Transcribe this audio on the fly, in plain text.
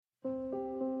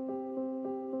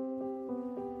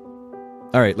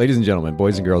All right, ladies and gentlemen,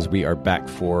 boys and girls, we are back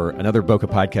for another Bokeh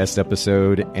Podcast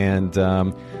episode, and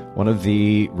one of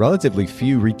the relatively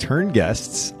few return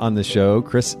guests on the show,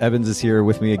 Chris Evans, is here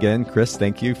with me again. Chris,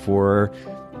 thank you for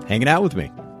hanging out with me.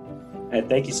 And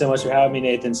thank you so much for having me,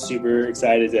 Nathan. Super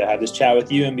excited to have this chat with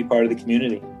you and be part of the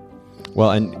community.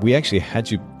 Well, and we actually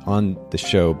had you on the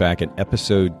show back in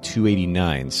episode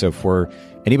 289. So for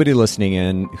anybody listening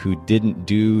in who didn't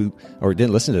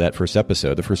listen to that first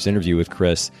episode, the first interview with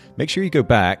Chris, make sure you go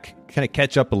back, kind of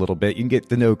catch up a little bit. You can get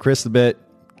to know Chris a bit,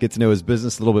 get to know his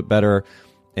business a little bit better.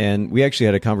 And we actually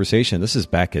had a conversation. This is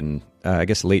back in, I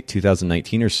guess, late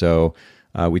 2019 or so.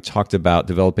 We talked about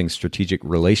developing strategic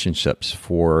relationships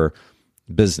for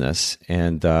business,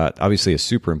 and obviously a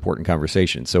super important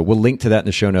conversation. So we'll link to that in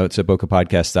the show notes at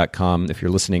bokehpodcast.com. If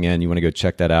you're listening in, you want to go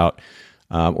check that out.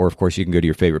 Or, of course, you can go to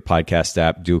your favorite podcast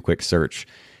app, do a quick search,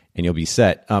 and you'll be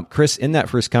set. Chris, in that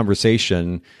first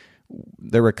conversation,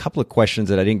 there were a couple of questions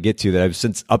that I didn't get to that I've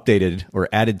since updated or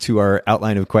added to our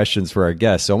outline of questions for our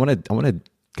guests. So I want to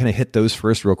kind of hit those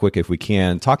first real quick if we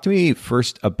can. Talk to me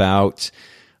first about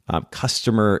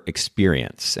customer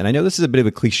experience. And I know this is a bit of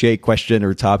a cliche question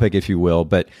or topic, if you will,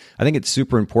 but I think it's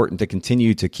super important to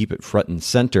continue to keep it front and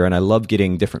center. And I love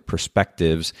getting different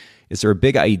perspectives. Is there a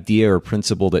big idea or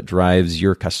principle that drives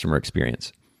your customer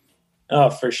experience? Oh,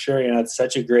 for sure. It's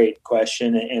such a great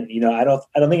question. And, I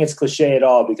don't think it's cliche at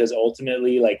all, because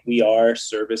ultimately, like, we are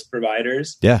service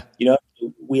providers. Yeah.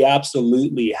 We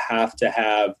absolutely have to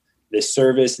have the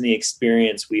service and the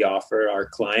experience we offer our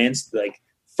clients, like,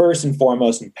 first and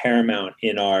foremost and paramount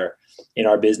in our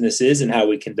businesses and how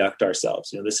we conduct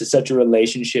ourselves. This is such a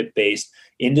relationship-based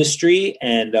industry.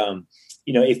 And,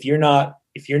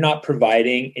 if you're not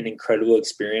providing an incredible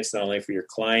experience, not only for your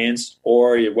clients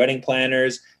or your wedding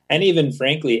planners, and even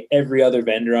frankly, every other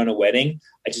vendor on a wedding,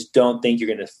 I just don't think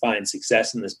you're going to find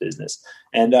success in this business.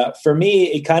 And for me,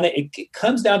 it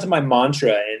comes down to my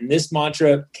mantra. And this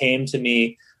mantra came to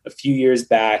me a few years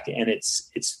back, and it's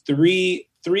three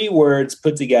words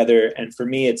put together. And for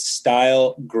me, it's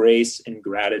style, grace, and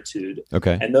gratitude.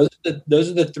 Okay. And those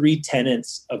are the three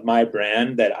tenets of my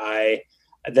brand that I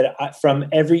from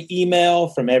every email,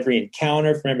 from every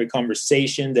encounter, from every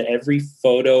conversation, to every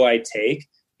photo I take,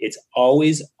 it's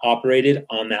always operated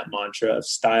on that mantra of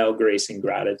style, grace, and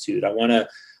gratitude. I want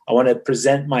to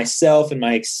present myself and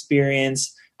my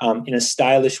experience in a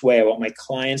stylish way. I want my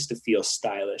clients to feel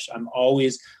stylish.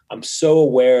 I'm so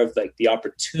aware of, like, the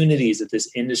opportunities that this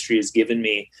industry has given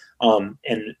me,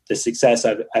 and the success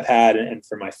I've had, and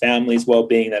for my family's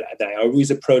well-being, that I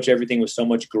always approach everything with so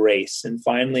much grace. And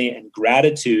finally, and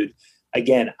gratitude.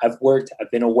 Again, I've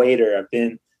been a waiter, I've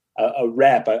been a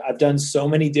rep. I've done so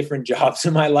many different jobs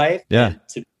in my life. Yeah.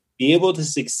 To be able to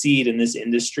succeed in this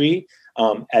industry,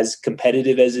 as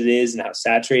competitive as it is and how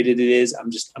saturated it is,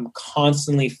 I'm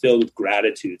constantly filled with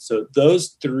gratitude. So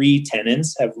those three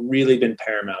tenets have really been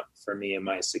paramount for me in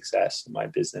my success in my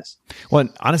business. Well,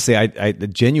 honestly, I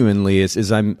genuinely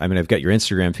I've got your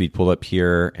Instagram feed pulled up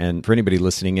here, and for anybody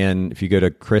listening in, if you go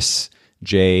to Chris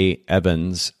J.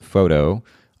 Evans photo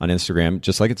on Instagram,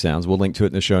 just like it sounds, we'll link to it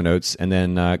in the show notes, and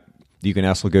then you can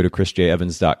also go to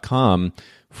chrisjevans.com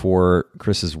for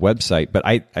Chris's website. But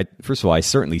I first of all, I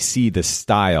certainly see the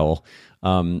style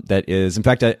that is. In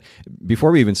fact,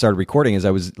 before we even started recording, as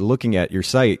I was looking at your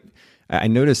site, I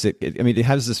noticed it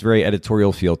has this very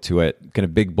editorial feel to it, kind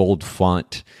of big, bold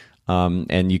font.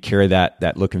 And you carry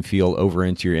that look and feel over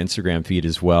into your Instagram feed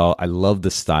as well. I love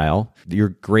the style, your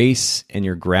grace and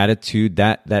your gratitude,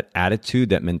 that attitude,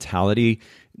 that mentality.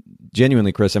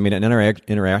 Genuinely, Chris, an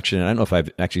interaction, and I don't know if I've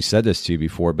actually said this to you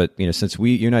before, but since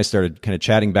you and I started kind of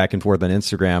chatting back and forth on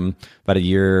Instagram about a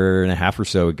year and a half or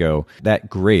so ago, that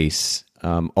grace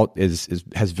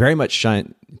has very much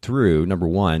shined through, number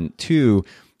one. Two,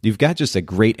 you've got just a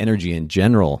great energy in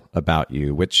general about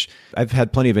you, which I've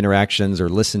had plenty of interactions or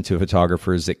listened to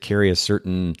photographers that carry a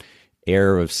certain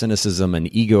air of cynicism and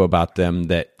ego about them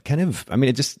that kind of,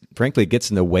 it just frankly gets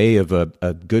in the way of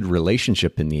a good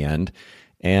relationship in the end.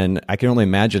 And I can only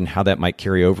imagine how that might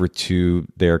carry over to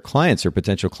their clients or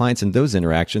potential clients in those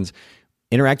interactions.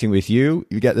 Interacting with you,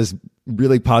 you get this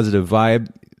really positive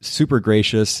vibe, super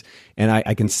gracious, and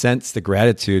I can sense the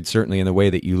gratitude certainly in the way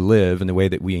that you live and the way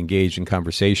that we engage in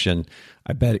conversation.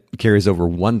 I bet it carries over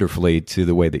wonderfully to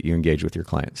the way that you engage with your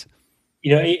clients.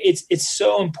 It's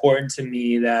so important to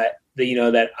me that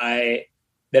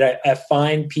I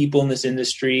find people in this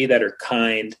industry that are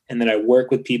kind, and that I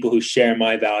work with people who share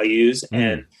my values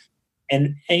and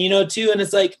too. And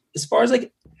it's like, as far as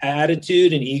like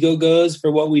attitude and ego goes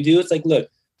for what we do, it's like, look,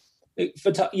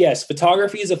 yes,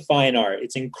 photography is a fine art.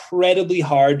 It's incredibly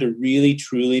hard to really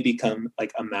truly become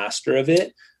like a master of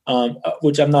it.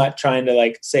 which I'm not trying to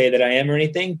like say that I am or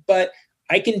anything, but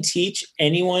I can teach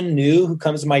anyone new who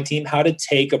comes to my team how to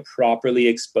take a properly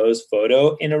exposed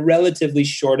photo in a relatively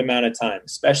short amount of time,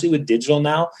 especially with digital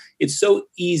now. It's so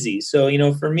easy. So,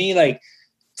 for me, like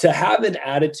to have an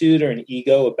attitude or an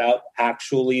ego about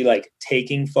actually like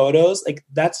taking photos, like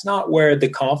that's not where the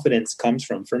confidence comes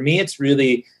from. For me, it's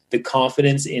really the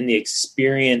confidence in the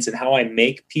experience and how I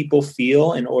make people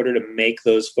feel in order to make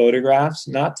those photographs,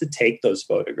 not to take those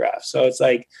photographs. So it's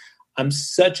like, I'm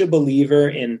such a believer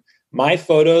in my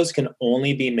photos can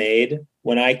only be made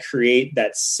when I create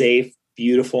that safe,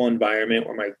 beautiful environment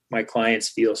where my clients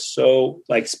feel so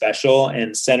like special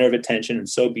and center of attention and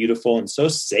so beautiful and so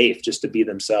safe just to be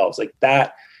themselves. Like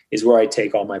that is where I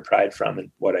take all my pride from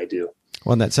and what I do.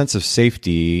 Well, and that sense of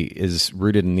safety is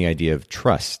rooted in the idea of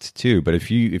trust too. But if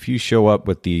you show up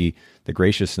with the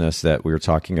graciousness that we were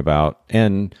talking about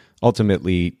and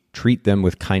ultimately treat them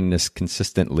with kindness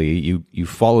consistently, you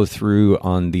follow through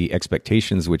on the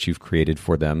expectations which you've created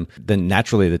for them, then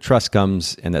naturally the trust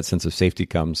comes and that sense of safety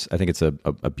comes. I think it's a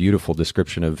beautiful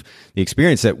description of the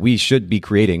experience that we should be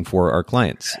creating for our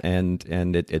clients. And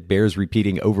it bears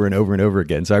repeating over and over and over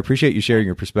again. So I appreciate you sharing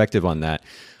your perspective on that.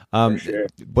 Sure.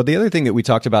 But the other thing that we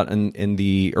talked about one of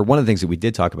the things that we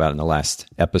did talk about in the last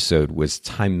episode was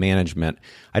time management.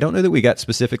 I don't know that we got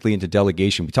specifically into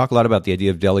delegation. We talk a lot about the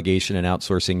idea of delegation and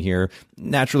outsourcing here.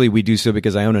 Naturally, we do so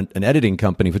because I own an editing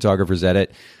company, Photographers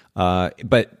Edit.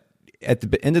 But at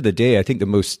the end of the day, I think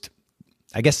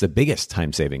the biggest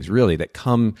time savings really that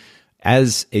come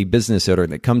as a business owner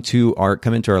that come into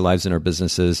our lives and our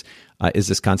businesses is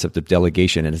this concept of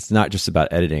delegation. And it's not just about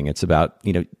editing. It's about,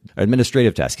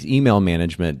 administrative tasks, email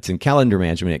management and calendar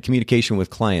management, communication with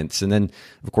clients. And then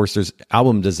of course there's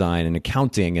album design and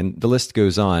accounting and the list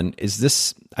goes on. Is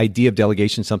this idea of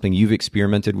delegation something you've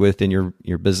experimented with in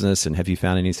your business, and have you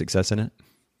found any success in it?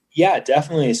 Yeah,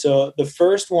 definitely. So the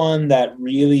first one that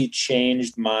really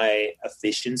changed my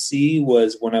efficiency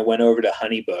was when I went over to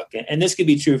HoneyBook. And this could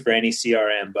be true for any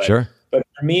CRM, but Sure. But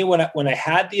for me, when I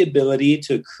had the ability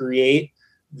to create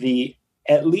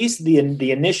at least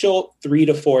the initial 3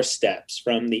 to 4 steps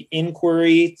from the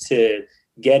inquiry to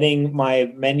getting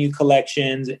my menu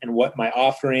collections and what my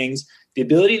offerings, the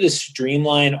ability to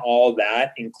streamline all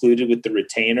that included with the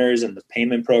retainers and the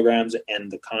payment programs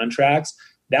and the contracts,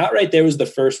 that right there was the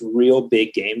first real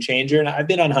big game changer. And I've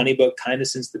been on HoneyBook kind of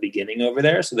since the beginning over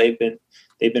there. So they've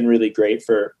been really great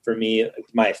for me,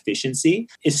 my efficiency.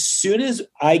 As soon as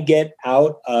I get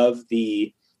out of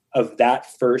that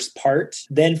first part,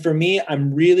 then for me,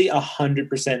 I'm really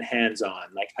 100% hands-on.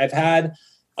 Like I've had,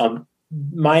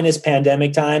 minus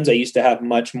pandemic times, I used to have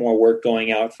much more work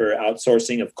going out for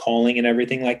outsourcing of calling and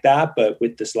everything like that. But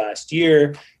with this last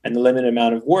year and the limited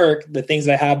amount of work, the things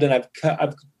I have done,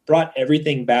 I've brought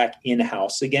everything back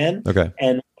in-house again. Okay.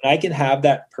 And when I can have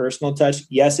that personal touch,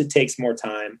 yes, it takes more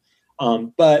time.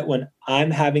 But when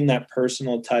I'm having that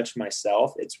personal touch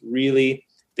myself, it's really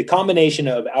the combination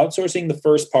of outsourcing the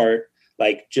first part,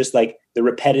 like just like the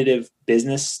repetitive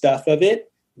business stuff of it,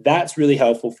 that's really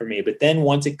helpful for me. But then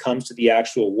once it comes to the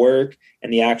actual work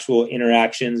and the actual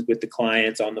interactions with the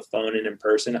clients on the phone and in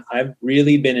person, I've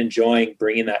really been enjoying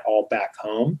bringing that all back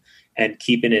home and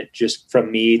keeping it just from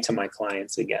me to my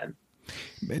clients again.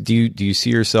 Do you see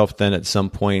yourself then at some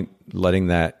point letting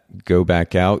that go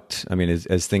back out? I mean,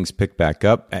 as things pick back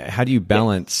up, how do you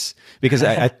balance? Because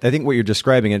I think what you're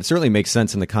describing, and it certainly makes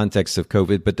sense in the context of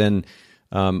COVID, but then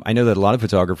I know that a lot of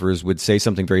photographers would say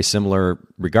something very similar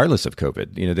regardless of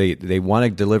COVID. They want to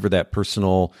deliver that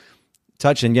personal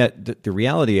touch. And yet the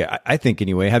reality, I think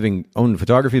anyway, having owned a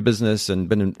photography business and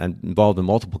been involved in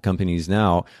multiple companies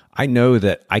now, I know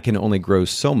that I can only grow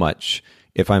so much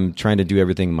if I'm trying to do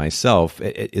everything myself.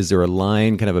 Is there a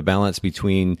line, kind of a balance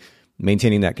between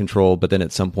maintaining that control, but then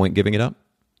at some point giving it up?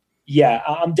 Yeah,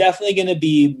 I'm definitely going to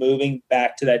be moving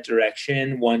back to that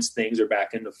direction once things are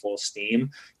back into full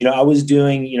steam. I was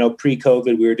doing,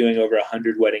 pre-COVID, we were doing over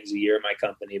 100 weddings a year in my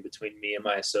company between me and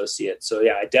my associates. So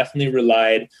yeah, I definitely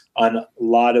relied on a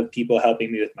lot of people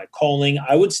helping me with my calling.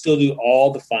 I would still do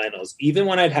all the finals. Even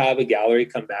when I'd have a gallery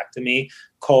come back to me,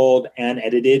 culled and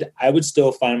edited, I would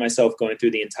still find myself going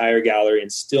through the entire gallery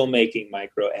and still making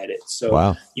micro edits. So,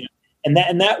 wow. And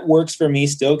that works for me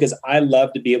still, because I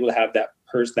love to be able to have that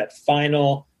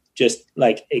final, just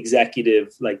like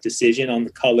executive like decision on the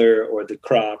color or the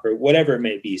crop or whatever it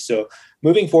may be. So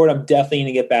moving forward, I'm definitely going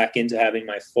to get back into having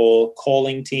my full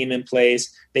culling team in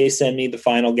place. They send me the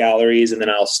final galleries, and then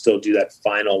I'll still do that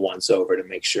final once over to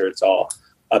make sure it's all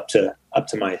up to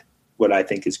my what I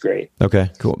think is great.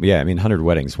 Okay, cool. Yeah, I mean, 100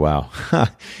 weddings. Wow.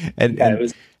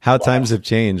 And how times have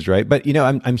changed, right? But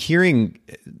I'm hearing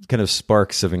kind of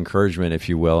sparks of encouragement, if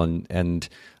you will, and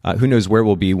who knows where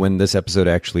we'll be when this episode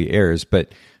actually airs.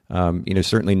 But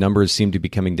certainly numbers seem to be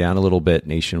coming down a little bit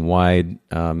nationwide.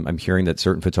 I'm hearing that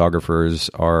certain photographers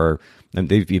are, and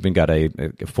they've even got a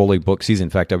fully booked season. In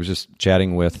fact, I was just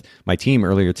chatting with my team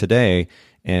earlier today,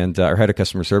 and our head of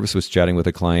customer service was chatting with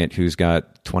a client who's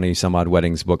got 20 some odd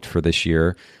weddings booked for this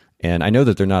year. And I know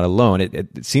that they're not alone.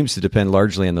 It seems to depend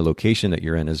largely on the location that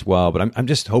you're in as well. But I'm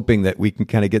just hoping that we can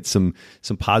kind of get some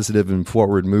positive and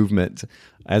forward movement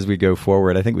as we go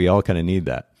forward. I think we all kind of need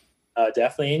that.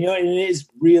 Definitely. And, it is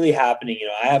really happening.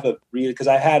 I have because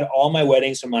I had all my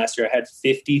weddings from last year. I had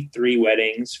 53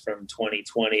 weddings from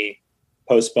 2020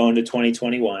 postponed to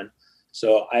 2021.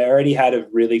 So I already had a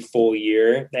really full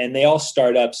year, and they all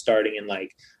starting in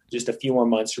like just a few more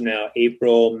months from now.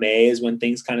 April, May is when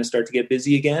things kind of start to get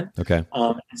busy again. Okay.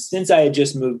 Since I had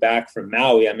just moved back from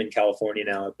Maui, I'm in California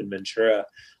now, up in Ventura.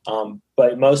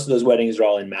 But most of those weddings are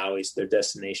all in Maui, so they're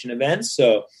destination events.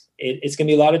 So it's going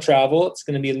to be a lot of travel. It's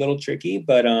going to be a little tricky,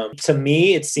 but to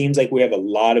me, it seems like we have a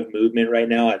lot of movement right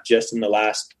now. I've just in the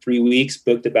last 3 weeks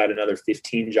booked about another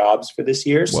 15 jobs for this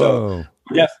year. Whoa.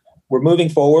 So we're moving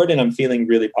forward, and I'm feeling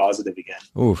really positive again.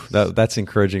 Ooh, that's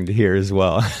encouraging to hear as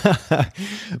well.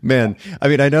 Man, I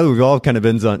mean, I know we've all kind of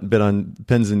been on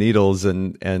pins and needles,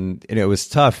 and it was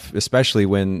tough, especially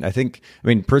when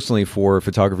personally for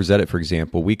Photographers Edit, for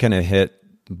example, we kind of hit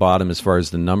bottom as far as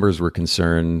the numbers were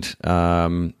concerned.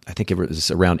 I think it was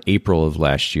around April of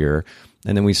last year.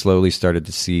 And then we slowly started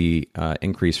to see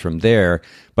increase from there,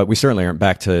 but we certainly aren't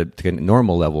back to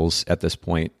normal levels at this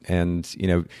point. And,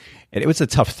 it was a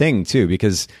tough thing too,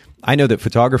 because I know that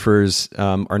photographers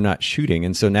are not shooting.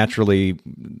 And so naturally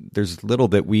there's little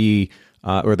that we,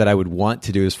 or that I would want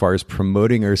to do as far as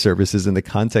promoting our services in the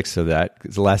context of that.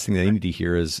 Because the last thing they need to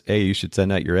hear is, hey, you should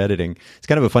send out your editing. It's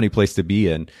kind of a funny place to be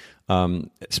in.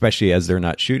 Especially as they're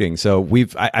not shooting. So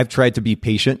I've tried to be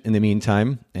patient in the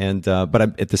meantime, but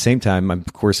at the same time, I'm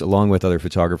of course, along with other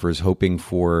photographers, hoping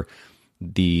for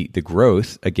the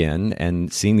growth again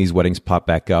and seeing these weddings pop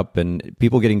back up and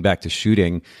people getting back to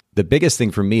shooting. The biggest thing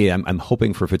for me, I'm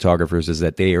hoping for photographers, is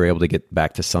that they are able to get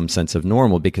back to some sense of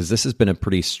normal, because this has been a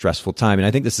pretty stressful time. And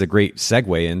I think this is a great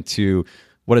segue into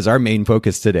what is our main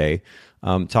focus today,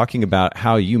 talking about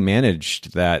how you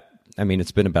managed that. I mean,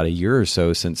 it's been about a year or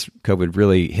so since COVID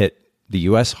really hit the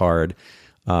U.S. hard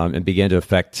and began to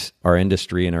affect our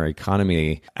industry and our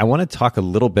economy. I want to talk a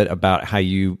little bit about how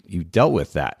you dealt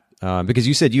with that. Because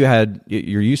you said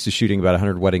you're used to shooting about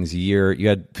 100 weddings a year. You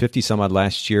had 50 some odd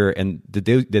last year. And did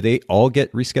they all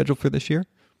get rescheduled for this year?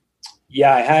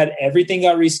 Yeah, I had everything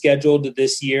got rescheduled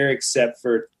this year except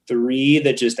for 3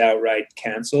 that just outright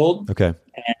canceled. Okay.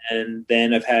 And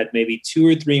then I've had maybe 2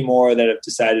 or 3 more that have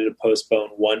decided to postpone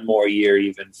one more year,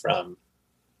 even from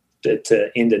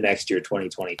to into next year,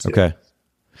 2022. Okay.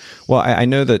 Well, I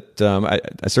know that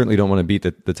I certainly don't want to beat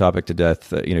the topic to death.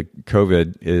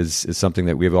 COVID is something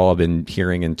that we've all been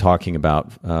hearing and talking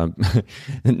about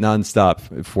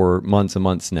nonstop for months and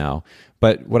months now.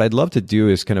 But what I'd love to do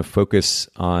is kind of focus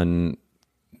on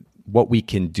what we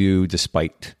can do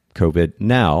despite COVID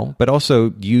now, but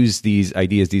also use these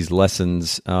ideas, these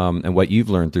lessons, and what you've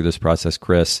learned through this process,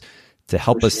 Chris, to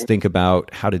help us think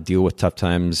about how to deal with tough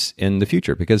times in the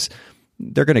future, because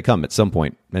they're going to come at some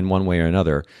point in one way or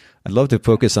another. I'd love to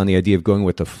focus on the idea of going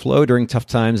with the flow during tough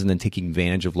times and then taking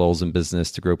advantage of lulls in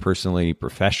business to grow personally,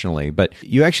 professionally. But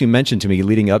you actually mentioned to me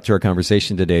leading up to our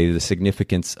conversation today the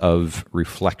significance of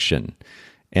reflection.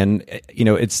 And,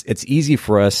 it's easy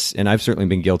for us, and I've certainly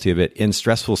been guilty of it, in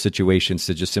stressful situations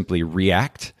to just simply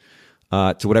react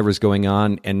to whatever's going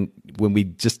on. And when we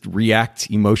just react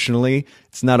emotionally,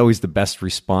 it's not always the best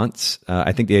response.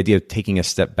 I think the idea of taking a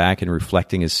step back and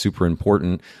reflecting is super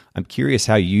important. I'm curious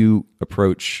how you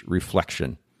approach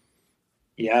reflection.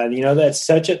 Yeah, that's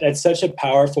such a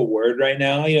powerful word right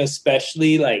now,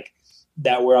 especially like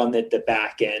that we're on the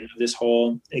back end of this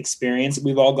whole experience that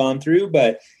we've all gone through.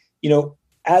 But,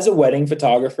 as a wedding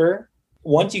photographer,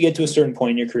 once you get to a certain point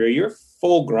in your career, you're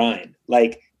full grind.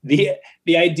 Like the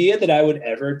idea that I would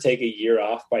ever take a year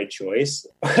off by choice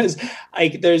was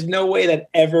like, there's no way that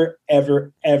ever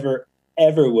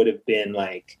would have been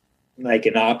like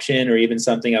an option or even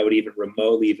something I would even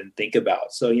remotely even think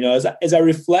about. So, as I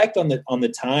reflect on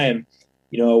the time,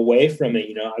 away from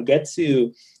it, I get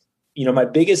to, my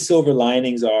biggest silver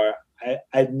linings are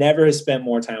I've never spent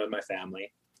more time with my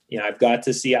family. I've got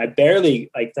to see, I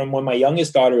barely, like from when my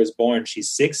youngest daughter was born, she's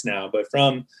 6 now, but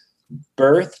from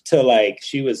birth to like,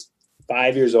 she was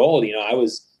 5 years old, I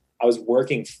was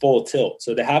working full tilt.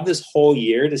 So to have this whole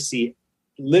year to see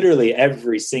literally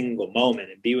every single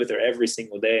moment and be with her every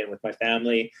single day and with my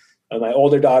family. My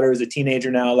older daughter is a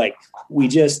teenager now. Like we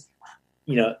just,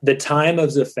 the time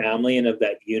of the family and of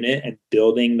that unit and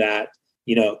building that,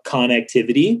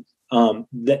 connectivity,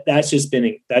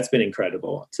 that's been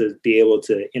incredible to be able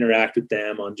to interact with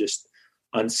them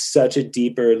on such a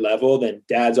deeper level than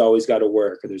dad's always got to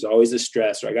work, or there's always the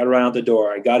stress, or I got to run out the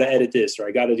door, I got to edit this, or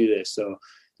I got to do this. So,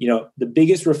 the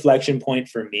biggest reflection point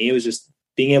for me was just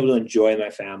being able to enjoy my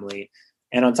family.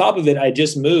 And on top of it, I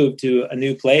just moved to a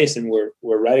new place and we're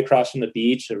right across from the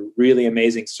beach, a really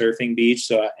amazing surfing beach.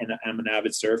 So, and I'm an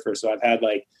avid surfer. So I've had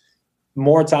like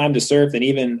more time to surf than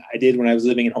even I did when I was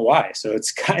living in Hawaii. So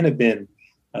it's kind of been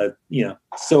a,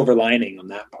 silver lining on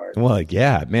that part. Well,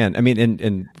 yeah, man. I mean,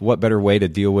 and what better way to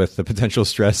deal with the potential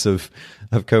stress of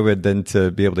COVID than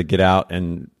to be able to get out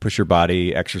and push your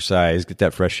body, exercise, get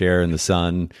that fresh air and the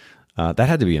sun. That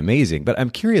had to be amazing. But I'm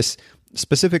curious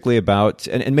specifically about,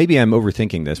 and maybe I'm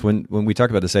overthinking this, when we talk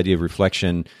about this idea of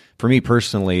reflection, for me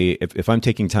personally, if I'm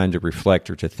taking time to reflect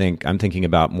or to think, I'm thinking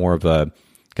about more of a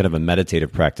kind of a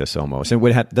meditative practice almost. And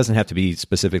it doesn't have to be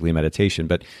specifically meditation,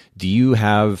 but do you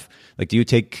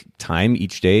take time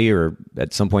each day or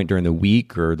at some point during the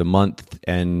week or the month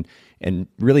and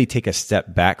really take a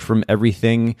step back from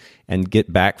everything and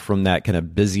get back from that kind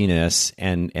of busyness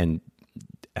and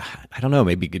I don't know,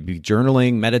 maybe it could be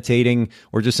journaling, meditating,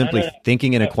 or just simply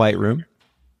thinking in a quiet room?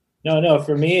 No.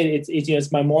 For me,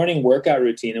 it's my morning workout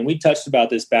routine. And we touched about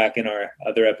this back in our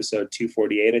other episode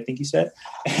 248, I think you said.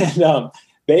 And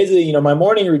basically, my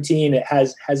morning routine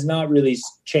has not really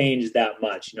changed that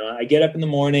much. I get up in the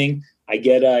morning, I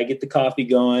get the coffee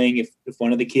going. If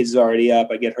one of the kids is already up,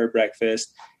 I get her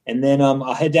breakfast. And then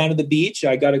I'll head down to the beach.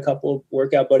 I got a couple of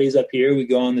workout buddies up here. We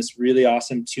go on this really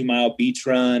awesome 2-mile beach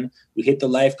run. We hit the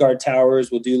lifeguard towers.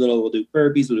 We'll do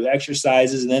burpees, we'll do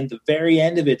exercises. And then at the very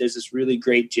end of it, there's this really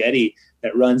great jetty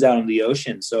that runs out into the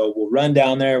ocean. So we'll run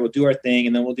down there, we'll do our thing,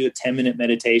 and then we'll do a 10-minute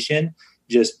meditation.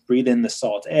 Just breathe in the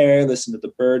salt air, listen to the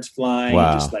birds flying,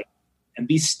 and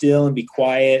be still and be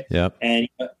quiet. Yep. And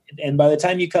by the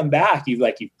time you come back, you've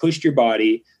pushed your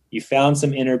body, you found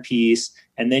some inner peace,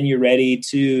 and then you're ready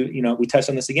to, we touched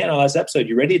on this again on last episode,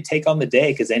 you're ready to take on the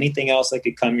day because anything else that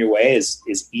could come your way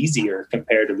is easier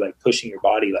compared to like pushing your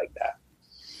body like that.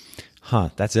 Huh.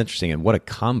 That's interesting. And what a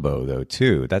combo though,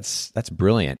 too. That's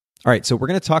brilliant. All right. So we're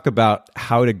going to talk about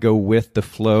how to go with the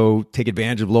flow, take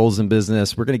advantage of lulls in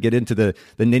business. We're going to get into the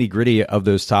nitty gritty of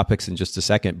those topics in just a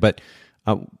second. But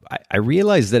I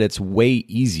realize that it's way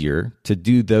easier to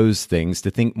do those things,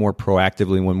 to think more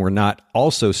proactively when we're not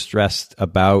also stressed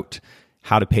about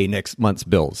how to pay next month's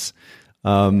bills.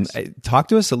 Talk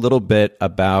to us a little bit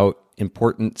about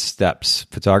important steps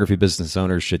photography business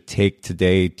owners should take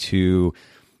today to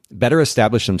better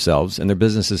establish themselves and their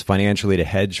businesses financially to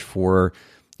hedge for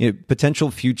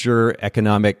potential future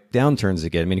economic downturns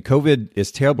again. I mean, COVID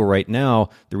is terrible right now.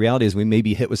 The reality is we may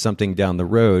be hit with something down the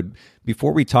road.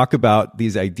 Before we talk about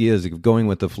these ideas of going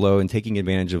with the flow and taking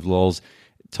advantage of lulls,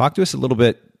 talk to us a little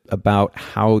bit about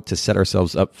how to set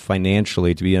ourselves up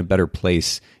financially to be in a better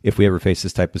place if we ever face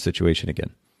this type of situation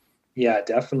again. Yeah,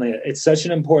 definitely. It's such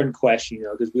an important question,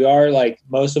 because we are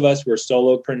most of us, we're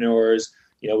solopreneurs.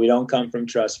 We don't come from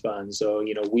trust funds. So,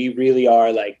 we really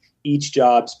are each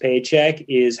job's paycheck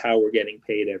is how we're getting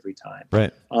paid every time.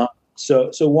 Right.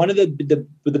 So one of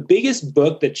the biggest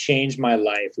book that changed my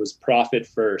life was Profit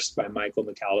First by Michael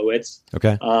Michalowicz.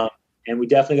 Okay. And we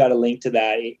definitely got a link to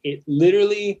that. It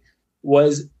literally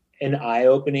was an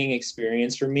eye-opening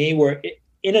experience for me where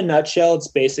in a nutshell, it's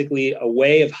basically a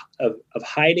way of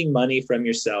hiding money from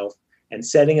yourself and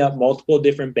setting up multiple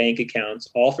different bank accounts,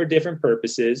 all for different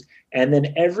purposes. And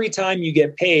then every time you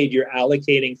get paid, you're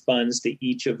allocating funds to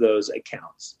each of those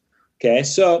accounts. Okay.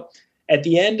 So at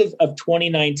the end of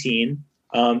 2019,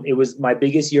 it was my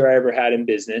biggest year I ever had in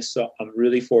business. So I'm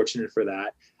really fortunate for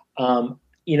that.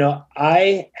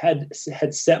 I had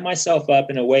set myself up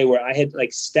in a way where I had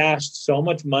stashed so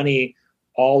much money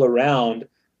all around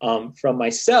from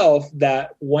myself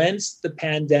that once the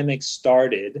pandemic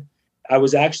started, I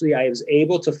was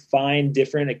able to find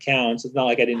different accounts. It's not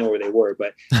like I didn't know where they were,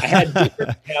 but I had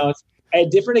different accounts. I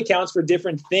had different accounts for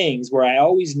different things where I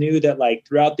always knew that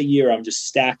throughout the year, I'm just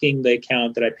stacking the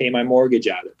account that I pay my mortgage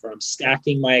out of, or I'm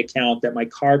stacking my account that my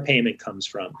car payment comes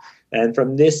from, and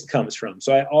from this comes from.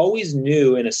 So I always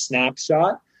knew in a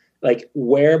snapshot,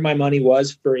 where my money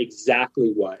was for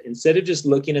exactly what, instead of just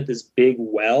looking at this big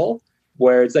well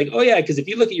where it's oh yeah, because if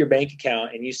you look at your bank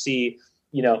account and you see,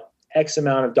 X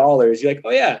amount of dollars, you're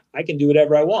oh yeah, I can do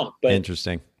whatever I want. But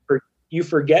interesting. You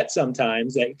forget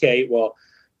sometimes that, okay, well,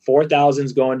 4,000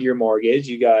 is going to your mortgage.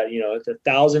 You got,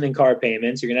 1,000 in car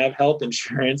payments. You're going to have health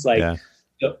insurance.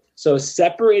 So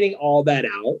separating all that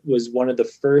out was one of the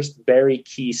first very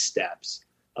key steps.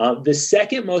 The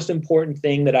second most important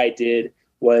thing that I did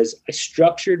was I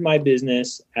structured my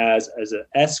business as an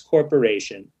S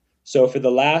corporation. So for the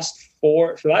last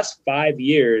 5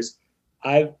 years,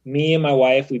 me and my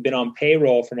wife, we've been on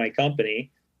payroll for my company.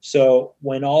 So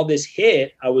when all this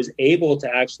hit, I was able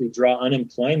to actually draw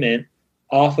unemployment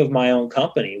off of my own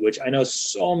company, which I know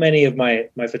so many of my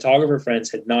photographer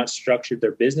friends had not structured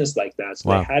their business like that. So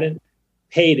They hadn't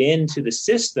paid into the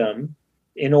system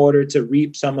in order to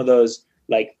reap some of those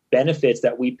like benefits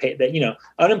that we pay. That,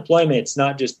 unemployment, it's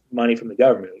not just money from the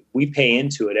government. We pay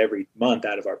into it every month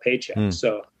out of our paycheck.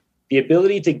 So the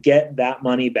ability to get that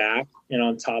money back, and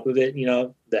on top of it,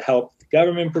 the help the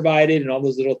government provided and all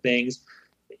those little things,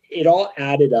 it all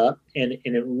added up, and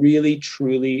it really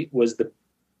truly was the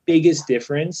biggest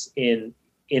difference in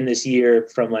this year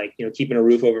from keeping a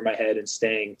roof over my head and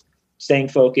staying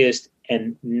focused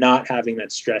and not having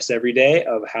that stress every day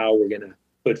of how we're going to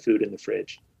put food in the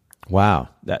fridge. Wow.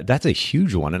 That's a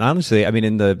huge one. And honestly, I mean,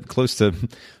 in the close to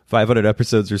 500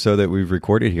 episodes or so that we've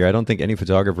recorded here, I don't think any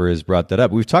photographer has brought that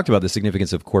up. We've talked about the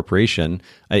significance of corporation,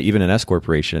 even an S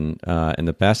corporation in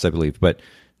the past, I believe, but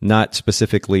not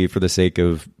specifically for the sake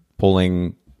of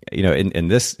pulling, in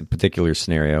this particular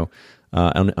scenario,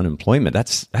 unemployment.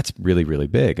 That's really, really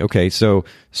big. Okay. So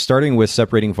starting with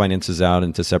separating finances out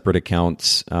into separate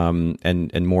accounts,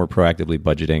 and more proactively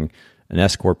budgeting an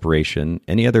S corporation.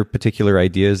 Any other particular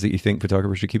ideas that you think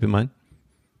photographers should keep in mind?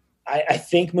 I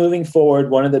think moving forward,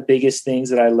 one of the biggest things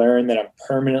that I learned that I'm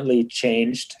permanently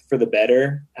changed for the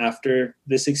better after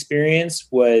this experience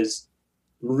was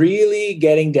really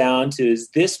getting down to, is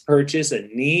this purchase a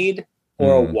need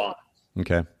or a want?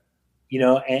 Okay.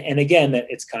 And again, that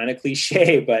it's kind of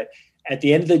cliche, but at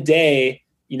the end of the day,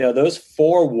 those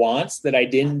 4 wants that I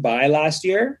didn't buy last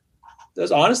year,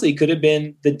 those honestly could have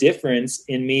been the difference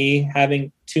in me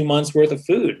having 2 months worth of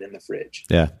food in the fridge.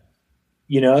 Yeah.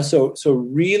 So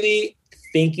really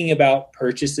thinking about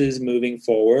purchases moving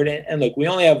forward. And look, we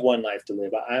only have one life to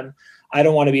live. I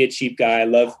don't want to be a cheap guy. I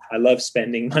love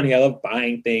spending money. I love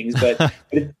buying things, but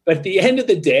at the end of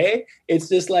the day, it's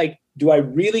just like, do I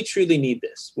really truly need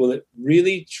this? Will it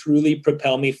really truly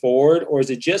propel me forward? Or is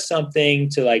it just something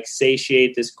to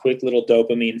satiate this quick little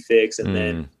dopamine fix and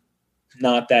then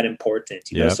not that important,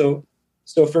 know?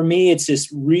 So for me, it's just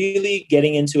really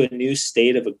getting into a new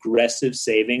state of aggressive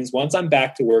savings. Once I'm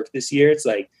back to work this year, it's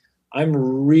like, I'm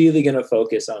really going to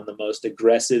focus on the most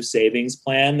aggressive savings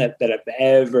plan that I've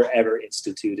ever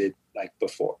instituted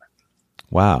before.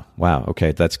 Wow.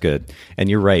 Okay. That's good. And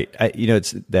you're right.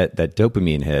 It's that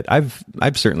dopamine hit.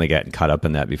 I've certainly gotten caught up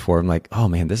in that before. I'm like, oh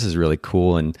man, this is really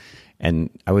cool. And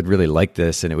I would really like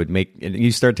this. And it would and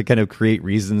you start to kind of create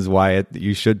reasons why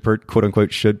you should quote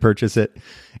unquote should purchase it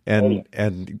and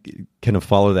kind of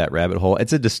follow that rabbit hole.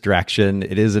 It's a distraction.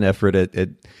 It is an effort at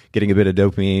getting a bit of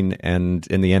dopamine. And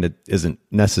in the end, it isn't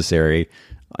necessary.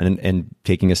 And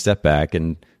taking a step back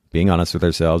and being honest with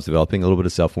ourselves, developing a little bit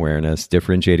of self-awareness,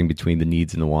 differentiating between the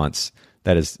needs and the wants.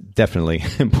 That is definitely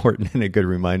important and a good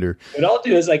reminder. What I'll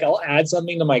do is I'll add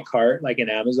something to my cart, like in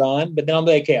Amazon, but then I'll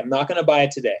be like, okay, I'm not going to buy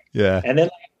it today. Yeah. And then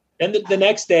the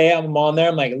next day I'm on there,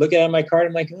 I'm like, looking at my cart,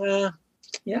 I'm like,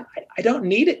 yeah, I don't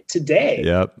need it today.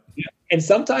 Yep. And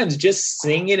sometimes just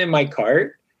seeing it in my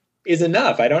cart is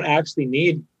enough. I don't actually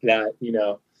need that,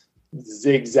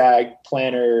 zigzag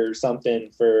planner or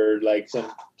something for some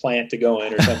plant to go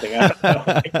in or something. I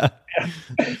don't know.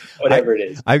 Whatever it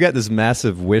is. I've got this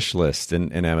massive wish list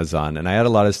in Amazon, and I had a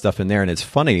lot of stuff in there. And it's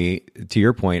funny, to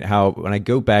your point, how when I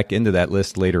go back into that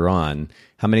list later on,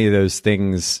 how many of those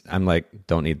things I'm like,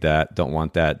 don't need that, don't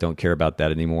want that, don't care about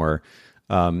that anymore.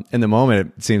 In the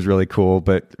moment, it seems really cool,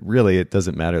 but really it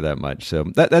doesn't matter that much. So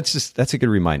that's a good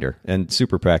reminder and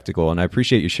super practical. And I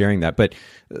appreciate you sharing that. But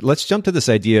let's jump to this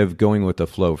idea of going with the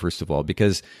flow, first of all,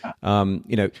 because,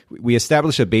 we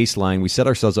establish a baseline, we set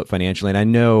ourselves up financially. And I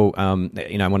know,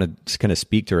 I want to kind of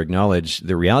speak to or acknowledge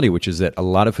the reality, which is that a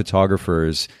lot of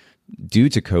photographers, due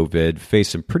to COVID, face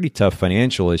some pretty tough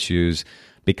financial issues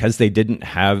because they didn't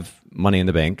have money in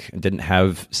the bank, didn't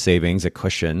have savings, a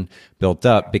cushion built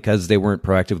up because they weren't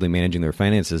proactively managing their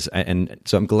finances. And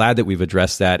so I'm glad that we've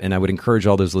addressed that. And I would encourage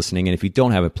all those listening, and if you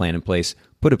don't have a plan in place,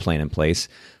 put a plan in place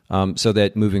so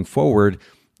that moving forward,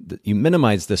 you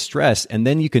minimize the stress, and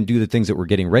then you can do the things that we're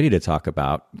getting ready to talk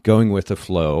about, going with the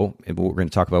flow. And we're going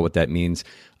to talk about what that means.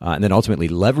 And then ultimately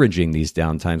leveraging these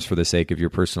downtimes for the sake of your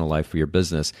personal life, for your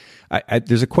business.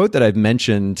 There's a quote that I've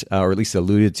mentioned, or at least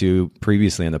alluded to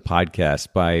previously on the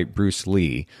podcast by Bruce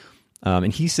Lee.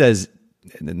 And he says,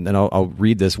 and then I'll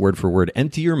read this word for word.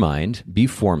 Empty your mind, be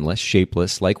formless,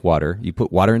 shapeless, like water. You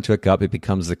put water into a cup, it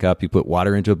becomes the cup. You put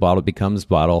water into a bottle, it becomes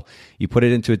bottle. You put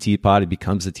it into a teapot, it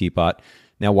becomes a teapot.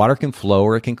 Now, water can flow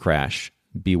or it can crash.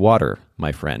 Be water,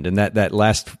 my friend. And that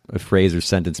last phrase or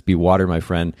sentence, be water, my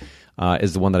friend,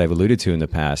 is the one that I've alluded to in the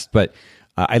past. But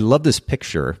I love this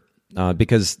picture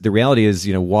because the reality is,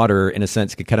 water, in a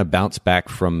sense, can kind of bounce back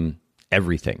from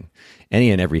everything,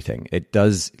 any and everything. It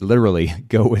does literally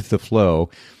go with the flow.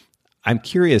 I'm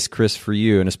curious, Chris, for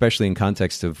you, and especially in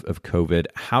context of COVID,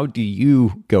 how do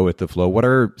you go with the flow? What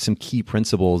are some key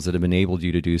principles that have enabled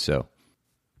you to do so?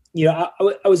 I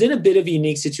was in a bit of a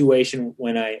unique situation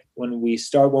when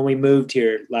we moved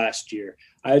here last year.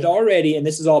 I had already, and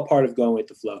this is all part of going with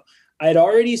the flow, I had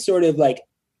already sort of like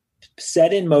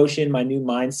set in motion my new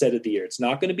mindset of the year. It's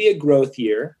not going to be a growth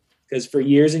year, because for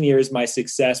years and years, my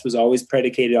success was always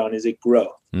predicated on, is it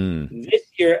growth? This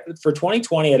year, for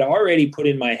 2020, I'd already put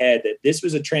in my head that this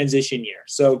was a transition year.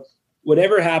 So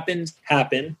whatever happened.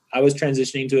 I was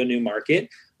transitioning to a new market.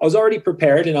 I was already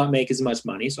prepared to not make as much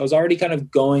money. So I was already kind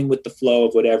of going with the flow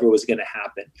of whatever was going to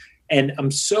happen. And I'm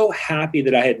so happy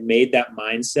that I had made that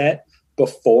mindset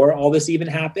before all this even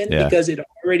happened, because it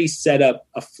already set up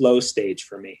a flow stage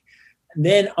for me. And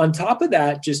then on top of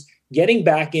that, just getting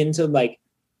back into like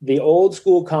the old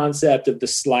school concept of the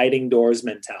sliding doors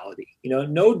mentality.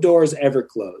 No doors ever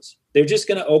close. They're just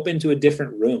going to open to a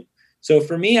different room. So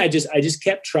for me, I just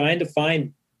kept trying to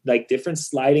find like different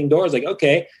sliding doors. Like,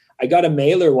 okay, I got a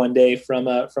mailer one day from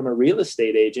a real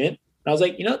estate agent. And I was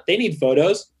like, they need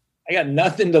photos. I got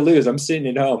nothing to lose. I'm sitting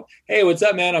at home. Hey, what's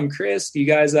up, man? I'm Chris. Do you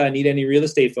guys need any real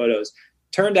estate photos?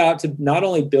 Turned out to not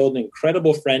only build an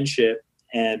incredible friendship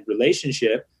and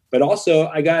relationship, but also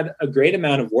I got a great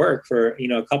amount of work for,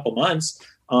 a couple months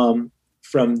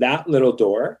from that little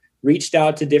door. Reached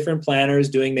out to different planners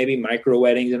doing maybe micro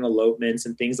weddings and elopements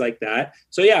and things like that.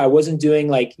 So yeah, I wasn't doing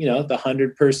like, the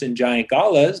 100-person giant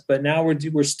galas, but now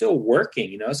we're still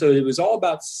working, So it was all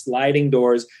about sliding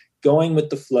doors, going with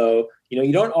the flow.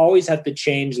 You don't always have to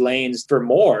change lanes for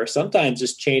more. Sometimes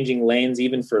just changing lanes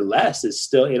even for less is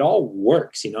still, it all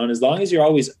works, And as long as you're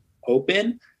always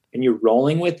open and you're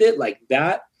rolling with it, like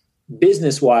that,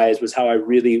 business wise was how I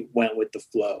really went with the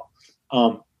flow.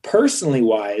 Personally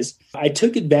wise, I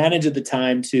took advantage of the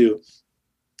time to,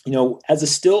 as a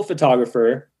still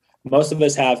photographer, most of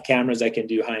us have cameras that can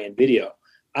do high-end video.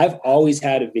 I've always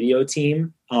had a video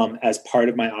team as part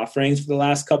of my offerings for the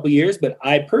last couple of years, but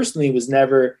I personally was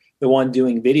never the one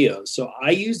doing videos. So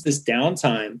I used this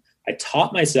downtime. I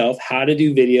taught myself how to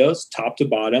do videos top to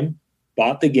bottom,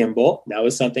 bought the gimbal. That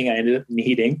was something I ended up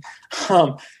needing.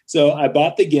 So I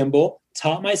bought the gimbal,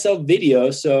 taught myself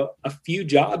video. So a few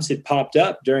jobs had popped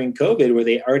up during COVID where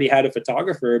they already had a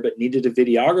photographer but needed a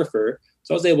videographer.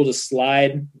 So I was able to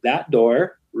slide that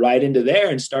door right into there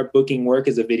and start booking work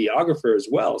as a videographer as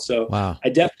well. So wow. I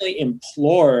definitely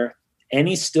implore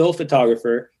any still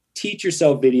photographer, teach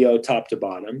yourself video top to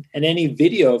bottom, and any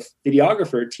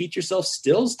videographer, teach yourself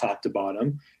stills top to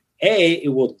bottom.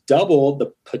 It will double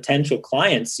the potential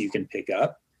clients you can pick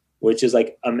up, which is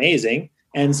like amazing.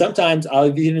 And sometimes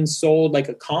I've even sold like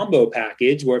a combo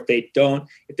package where if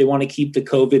they want to keep the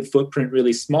COVID footprint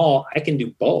really small, I can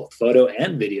do both photo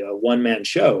and video, one-man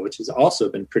show, which has also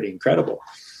been pretty incredible.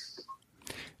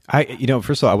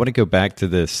 First of all, I want to go back to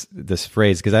this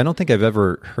phrase because I don't think I've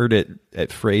ever heard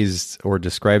it phrased or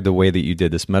described the way that you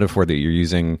did, this metaphor that you're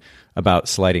using about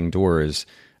sliding doors.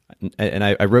 And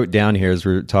I wrote down here as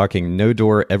we're talking, no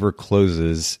door ever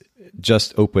closes,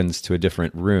 just opens to a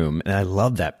different room. And I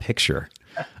love that picture.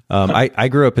 I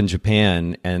grew up in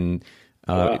Japan, and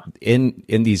in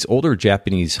these older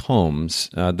Japanese homes,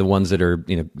 the ones that are,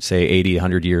 say 80,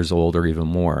 100 years old or even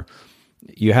more,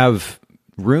 you have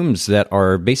rooms that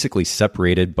are basically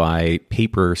separated by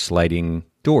paper sliding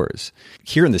doors.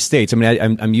 Here in the States,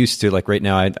 I'm used to, like right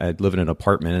now, I live in an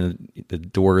apartment, and the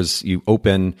doors you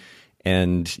open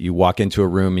and you walk into a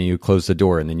room and you close the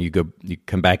door, and then you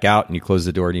come back out and you close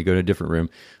the door and you go to a different room.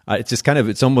 It's just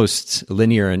it's almost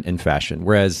linear in fashion.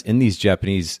 Whereas in these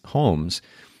Japanese homes,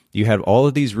 you have all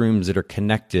of these rooms that are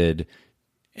connected.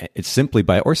 It's simply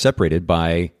or separated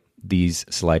by these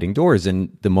sliding doors.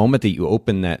 And the moment that you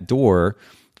open that door,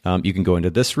 you can go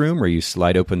into this room, or you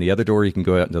slide open the other door. You can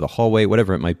go out into the hallway,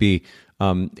 whatever it might be.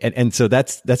 And so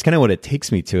that's kind of what it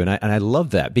takes me to. And I love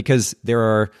that because there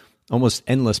are almost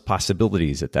endless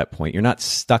possibilities at that point. You're not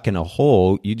stuck in a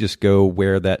hole. You just go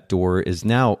where that door is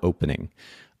now opening.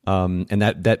 And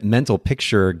that mental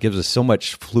picture gives us so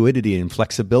much fluidity and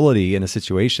flexibility in a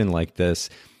situation like this,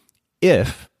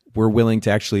 if we're willing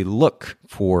to actually look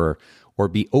for or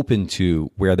be open to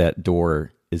where that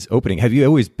door is opening. Have you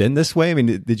always been this way? I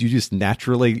mean, did you just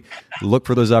naturally look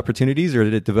for those opportunities, or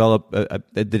did it develop?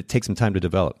 Did it take some time to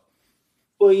develop?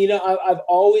 Well, I've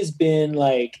always been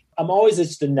like, I'm always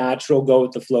just a natural go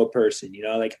with the flow person.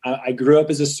 Like I grew up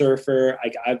as a surfer.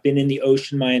 I've been in the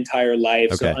ocean my entire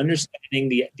life. Okay. So understanding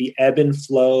the ebb and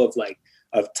flow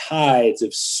of tides,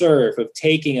 of surf, of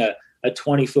taking a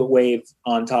 20-foot wave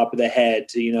on top of the head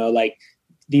to, like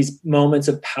these moments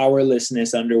of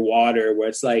powerlessness underwater where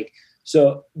it's like,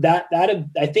 so that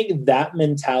I think that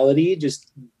mentality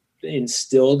just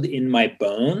instilled in my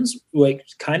bones, like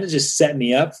kind of just set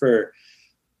me up for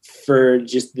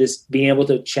just this being able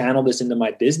to channel this into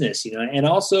my business, and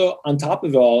also on top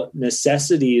of it all,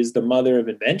 necessity is the mother of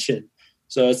invention.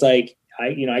 So it's like,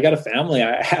 I got a family.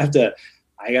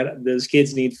 Those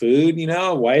kids need food,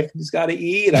 wife has got to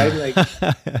eat. I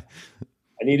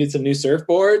needed some new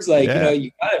surfboards. Like,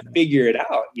 you got to figure it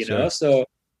out, Sure.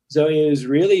 So it was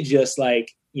really just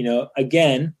like,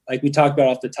 again, like we talked about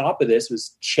off the top of this,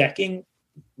 was checking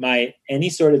any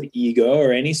sort of ego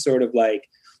or any sort of like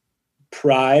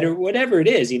pride or whatever it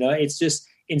is, it's just,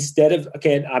 instead of,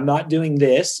 okay, I'm not doing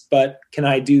this, but can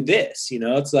I do this?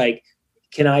 It's like,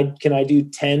 can I do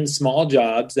 10 small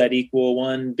jobs that equal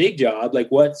one big job? Like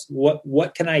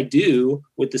what can I do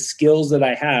with the skills that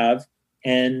I have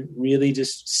and really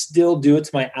just still do it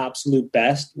to my absolute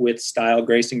best with style,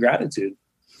 grace, and gratitude?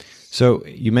 So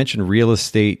you mentioned real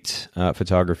estate,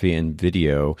 photography, and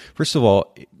video. First of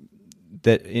all,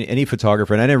 that any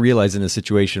photographer, and I didn't realize in a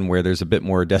situation where there's a bit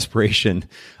more desperation,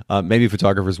 maybe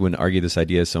photographers wouldn't argue this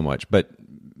idea so much, but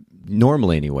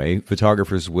normally anyway,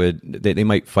 photographers they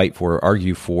might fight for or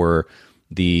argue for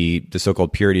the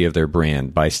so-called purity of their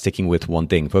brand by sticking with one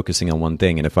thing, focusing on one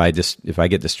thing. And if I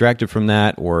get distracted from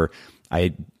that, or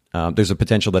there's a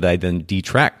potential that I then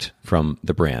detract from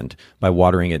the brand by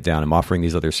watering it down. I'm offering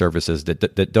these other services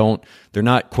they're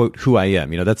not, quote, who I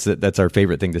am. That's our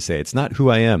favorite thing to say. It's not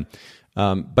who I am.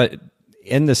 But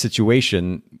in the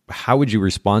situation, how would you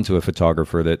respond to a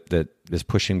photographer that is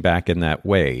pushing back in that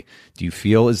way? Do you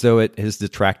feel as though it has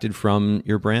detracted from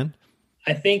your brand?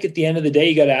 I think at the end of the day,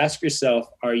 you got to ask yourself,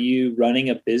 are you running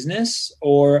a business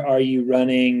or are you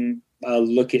running a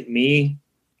look at me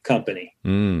company?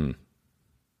 Mm.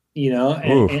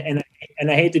 And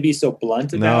I hate to be so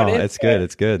blunt about it. No, it's good.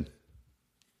 It's good.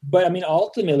 But I mean,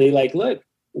 ultimately, like, look,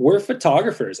 we're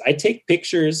photographers. I take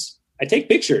pictures.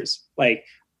 Like,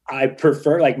 I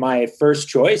prefer, like, my first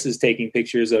choice is taking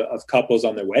pictures of couples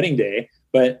on their wedding day,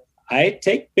 but I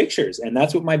take pictures and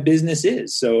that's what my business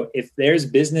is. So if there's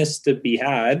business to be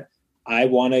had, I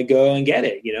want to go and get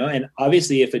it, and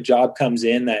obviously if a job comes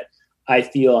in that I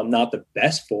feel I'm not the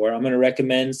best for, I'm going to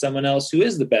recommend someone else who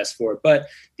is the best for it. But at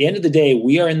the end of the day,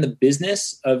 we are in the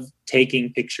business of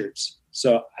taking pictures.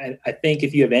 So I think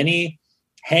if you have any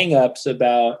hangups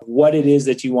about what it is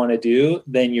that you want to do,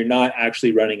 then you're not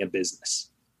actually running a business.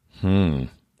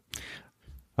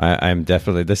 I'm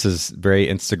definitely, this is very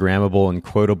Instagrammable and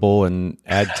quotable and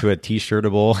add to a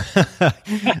t-shirtable.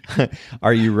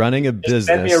 Are you running a business?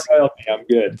 Send me a royalty. I'm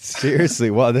good. Seriously.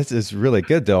 Well, this is really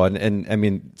good though. And I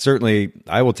mean, certainly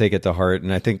I will take it to heart,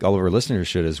 and I think all of our listeners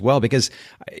should as well, because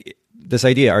this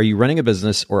idea, are you running a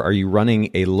business or are you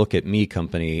running a look at me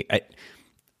company?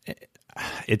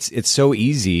 It's so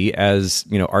easy as,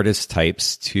 artist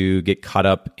types to get caught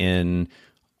up in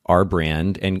our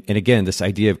brand. And again, this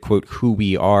idea of, quote, who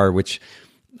we are, which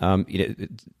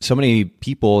so many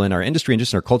people in our industry and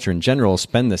just in our culture in general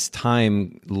spend this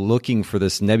time looking for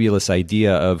this nebulous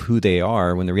idea of who they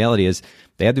are, when the reality is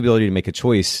they have the ability to make a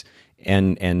choice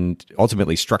and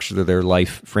ultimately structure their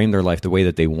life, frame their life the way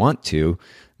that they want to.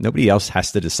 Nobody else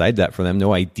has to decide that for them.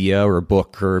 No idea or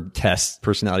book or test,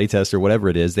 personality test or whatever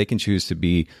it is. They can choose to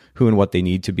be who and what they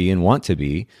need to be and want to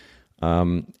be.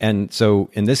 And so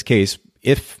in this case,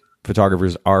 if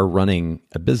photographers are running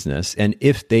a business and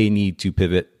if they need to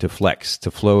pivot, to flex, to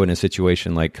flow in a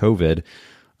situation like COVID,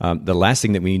 the last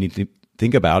thing that we need to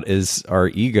think about is our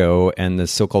ego and the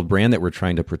so-called brand that we're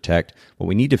trying to protect. What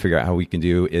we need to figure out how we can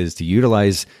do is to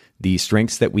utilize the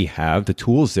strengths that we have, the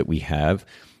tools that we have,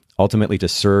 ultimately to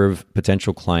serve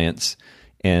potential clients.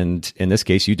 And in this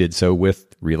case, you did so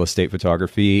with real estate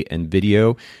photography and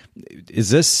video.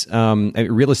 Is this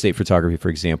real estate photography, for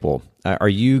example? Are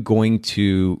you going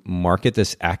to market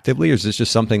this actively, or is this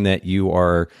just something that you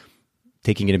are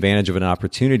taking advantage of an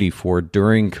opportunity for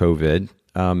during COVID?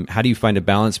 How do you find a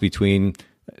balance between,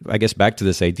 I guess, back to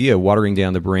this idea, watering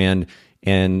down the brand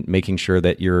and making sure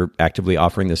that you're actively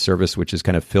offering the service, which is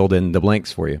kind of filled in the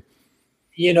blanks for you?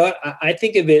 I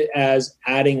think of it as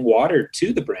adding water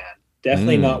to the brand.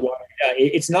 Definitely not water.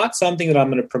 It's not something that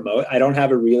I'm going to promote. I don't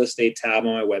have a real estate tab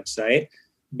on my website.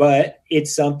 but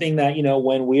it's something that,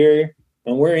 when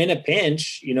we're in a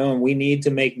pinch, and we need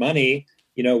to make money,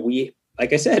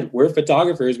 like I said, we're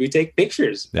photographers, we take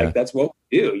pictures. Yeah. Like that's what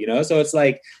we do, so it's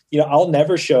like, I'll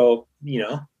never show,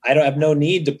 I don't have no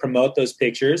need to promote those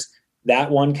pictures.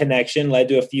 That one connection led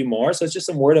to a few more. So it's just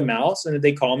some word of mouth. And if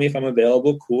they call me, if I'm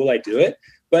available, cool, I do it.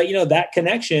 But, that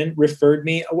connection referred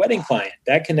me a wedding client.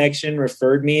 That connection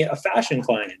referred me a fashion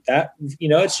client. That,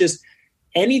 it's just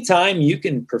anytime you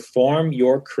can perform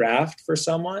your craft for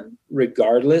someone,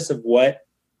 regardless of what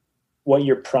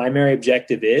your primary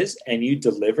objective is, and you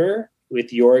deliver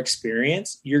with your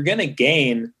experience, you're going to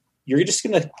gain,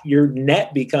 your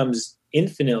net becomes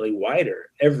infinitely wider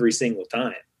every single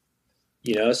time.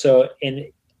 So, and,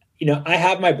 I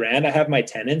have my brand, I have my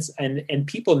tenants, and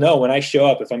people know when I show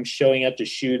up, if I'm showing up to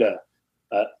shoot a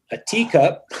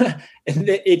teacup,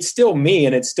 it's still me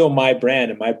and it's still my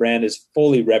brand, and my brand is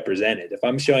fully represented. If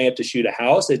I'm showing up to shoot a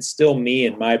house, it's still me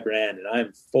and my brand, and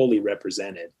I'm fully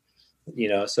represented,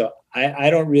 so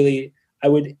I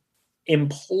would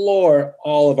implore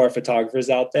all of our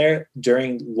photographers out there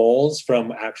during lulls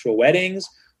from actual weddings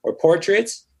or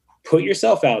portraits, put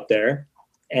yourself out there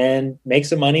and make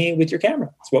some money with your camera.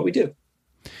 It's what we do.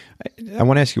 I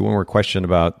want to ask you one more question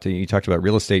about, you talked about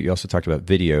real estate. You also talked about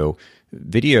video.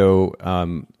 There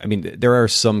are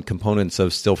some components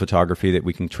of still photography that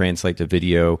we can translate to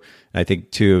video. I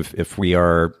think too, if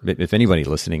anybody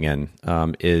listening in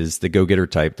is the go-getter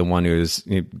type, the one who's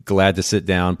glad to sit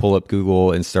down, pull up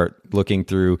Google and start looking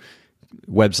through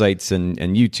websites and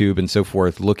YouTube and so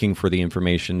forth, looking for the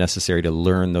information necessary to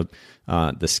learn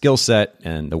the skill set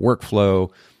and the workflow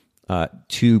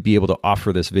to be able to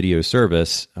offer this video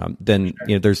service, then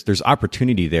there's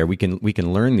opportunity there. We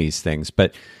can learn these things.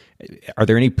 But are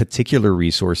there any particular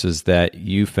resources that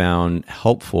you found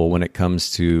helpful when it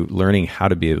comes to learning how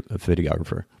to be a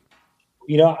videographer?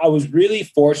 I was really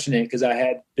fortunate because I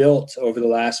had built over the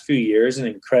last few years an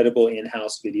incredible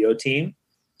in-house video team.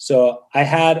 So I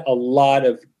had a lot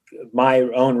of my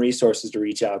own resources to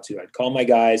reach out to. I'd call my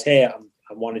guys, hey,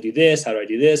 I want to do this. How do I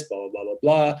do this? Blah, blah, blah, blah,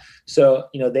 blah. So,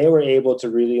 they were able to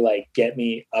really get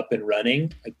me up and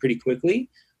running pretty quickly.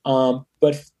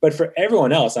 But for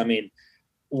everyone else,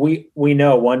 we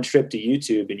know one trip to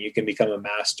YouTube and you can become a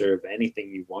master of anything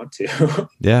you want to.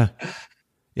 Yeah.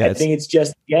 I think it's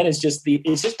just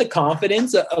the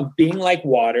confidence of being like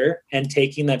water and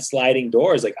taking that sliding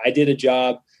doors. Like I did a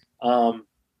job,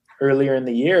 earlier in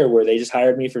the year where they just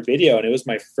hired me for video. And it was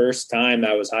my first time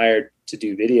I was hired to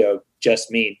do video,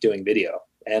 just me doing video.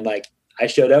 And I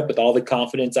showed up with all the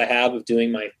confidence I have of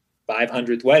doing my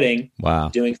 500th wedding, wow,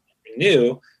 doing something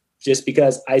new, just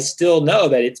because I still know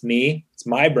that it's me, it's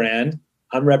my brand.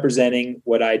 I'm representing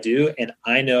what I do. And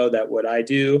I know that what I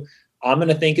do, I'm going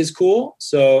to think is cool.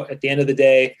 So at the end of the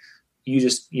day, you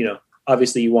just,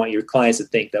 obviously you want your clients to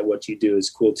think that what you do is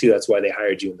cool too. That's why they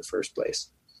hired you in the first place.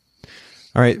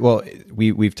 All right. Well,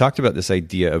 we've talked about this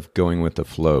idea of going with the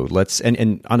flow.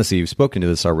 And honestly, you've spoken to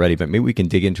this already, but maybe we can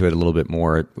dig into it a little bit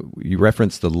more. You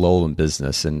referenced the lull in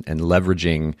business and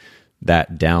leveraging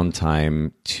that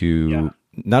downtime to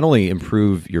not only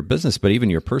improve your business, but even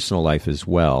your personal life as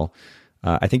well.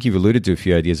 I think you've alluded to a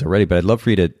few ideas already, but I'd love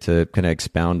for you to kind of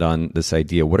expound on this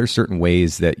idea. What are certain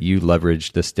ways that you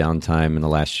leveraged this downtime in the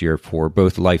last year for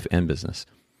both life and business?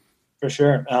 For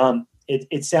sure.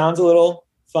 It sounds a little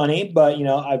funny, but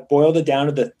I boiled it down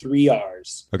to the 3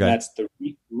 R's. Okay. And that's the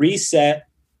reset,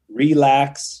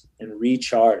 relax, and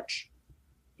recharge.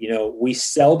 We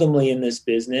seldomly in this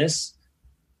business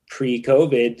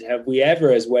pre-COVID have we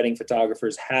ever as wedding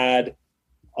photographers had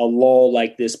a lull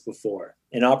like this before,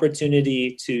 an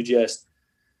opportunity to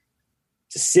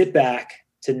sit back,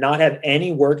 to not have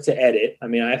any work to edit.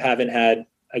 I haven't had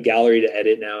a gallery to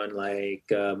edit now in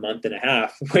a month and a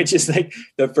half, which is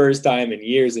the first time in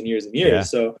years and years and years. Yeah.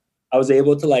 So I was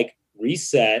able to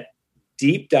reset,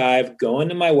 deep dive, go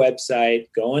into my website,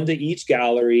 go into each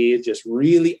gallery, just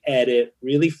really edit,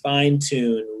 really fine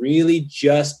tune, really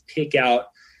just pick out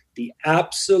the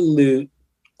absolute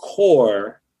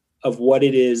core of what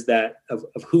it is of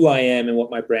who I am and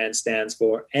what my brand stands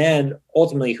for, and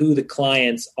ultimately who the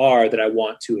clients are that I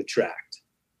want to attract.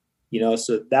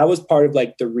 So that was part of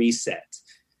the reset.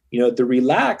 The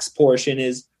relax portion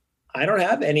is I don't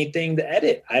have anything to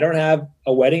edit. I don't have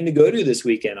a wedding to go to this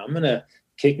weekend. I'm going to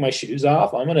kick my shoes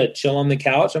off. I'm going to chill on the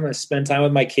couch. I'm going to spend time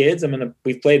with my kids.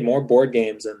 We've played more board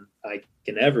games than I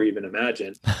can ever even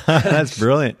imagine. That's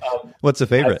brilliant. What's the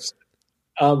favorite?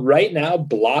 Right now,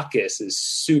 Blockus is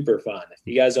super fun. If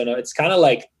you guys don't know, it's kind of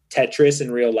like Tetris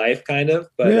in real life, kind of.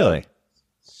 But, really?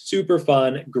 super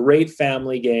fun, great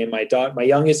family game. My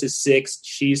youngest is 6.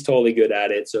 She's totally good at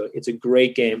it. So it's a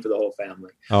great game for the whole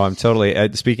family. Oh, I'm totally,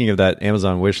 speaking of that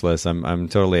Amazon wish list, I'm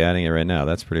totally adding it right now.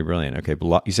 That's pretty brilliant. Okay.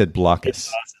 You said Blockus.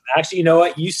 Awesome. Actually, you know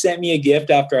what? You sent me a gift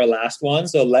after our last one.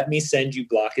 So let me send you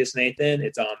Blockus, Nathan.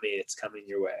 It's on me. It's coming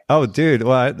your way. Oh, dude.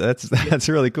 Well, that's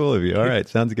really cool of you. All right.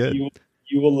 Sounds good.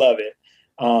 You will love it.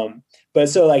 But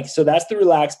so that's the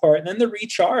relaxed part. And then the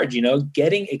recharge,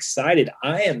 getting excited.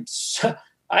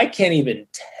 I can't even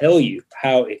tell you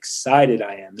how excited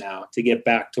I am now to get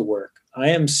back to work. I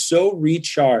am so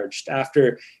recharged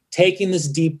after taking this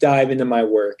deep dive into my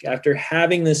work, after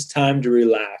having this time to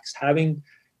relax, having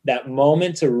that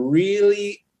moment to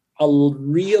really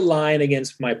realign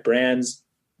against my brand's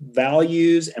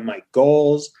values and my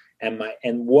goals and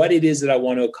what it is that I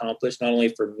want to accomplish, not only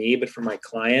for me, but for my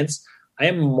clients. I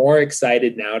am more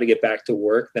excited now to get back to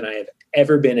work than I have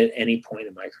ever been at any point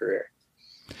in my career.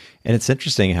 And it's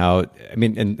interesting how, I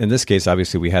mean, in this case,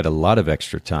 obviously we had a lot of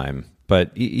extra time, but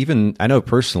even, I know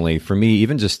personally, for me,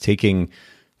 even just taking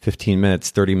 15 minutes,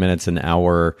 30 minutes, an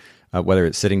hour, whether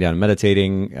it's sitting down and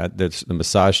meditating, the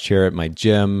massage chair at my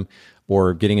gym,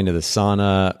 or getting into the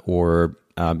sauna, or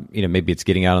maybe it's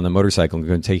getting out on the motorcycle and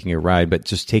going taking a ride, but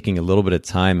just taking a little bit of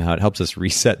time, how it helps us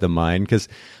reset the mind. Because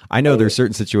I know there's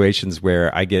certain situations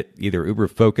where I get either uber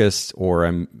focused or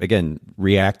I'm, again,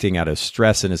 reacting out of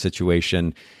stress in a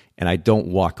situation and I don't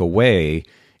walk away.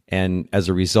 And as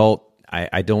a result,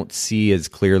 I don't see as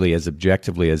clearly, as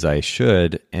objectively as I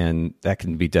should. And that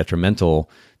can be detrimental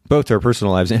both to our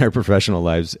personal lives and our professional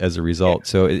lives as a result.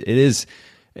 So it is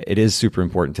super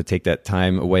important to take that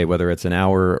time away, whether it's an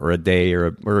hour or a day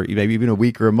or maybe even a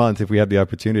week or a month if we have the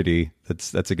opportunity.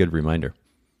 That's a good reminder.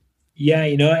 Yeah,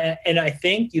 and I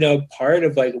think, part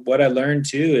of like what I learned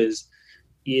too is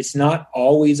it's not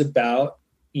always about,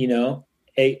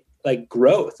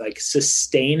 growth. Like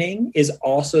sustaining is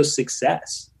also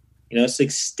success.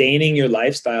 Sustaining your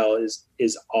lifestyle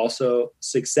is also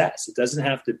success. It doesn't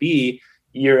have to be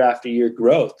year after year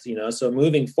growth, so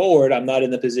moving forward, I'm not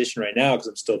in the position right now because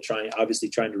I'm still trying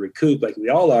to recoup like we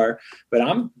all are, but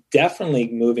I'm definitely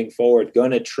moving forward,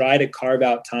 going to try to carve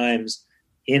out times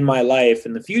in my life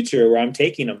in the future where I'm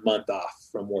taking a month off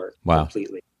from work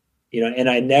completely, and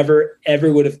I never,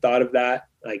 ever would have thought of that.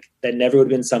 Like that never would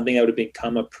have been something that would have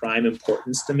become a prime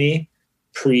importance to me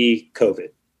pre-COVID.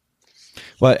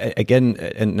 Well, again,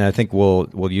 and I think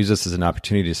we'll use this as an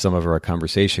opportunity to sum up our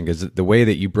conversation, because the way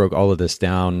that you broke all of this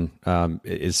down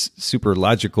is super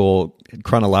logical,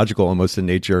 chronological almost in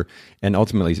nature, and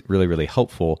ultimately really, really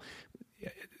helpful.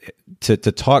 To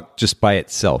talk just by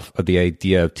itself of the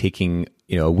idea of taking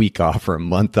a week off or a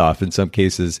month off in some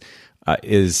cases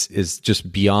is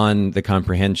just beyond the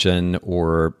comprehension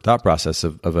or thought process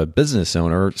of a business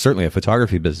owner, certainly a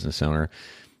photography business owner.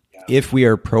 If we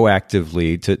are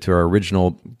proactively, to our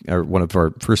original, or one of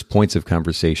our first points of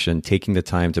conversation, taking the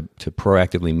time to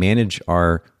proactively manage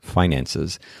our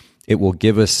finances, it will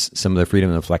give us some of the freedom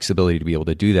and the flexibility to be able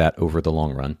to do that over the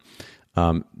long run.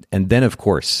 And then, of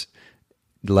course,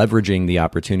 leveraging the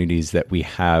opportunities that we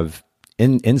have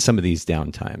in some of these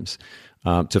downtimes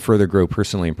to further grow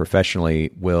personally and professionally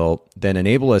will then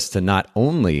enable us to not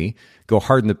only go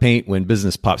hard in the paint when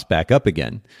business pops back up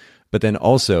again, but then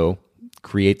also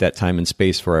create that time and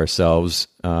space for ourselves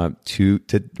to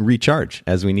recharge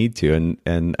as we need to.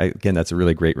 And again, that's a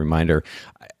really great reminder.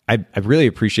 I really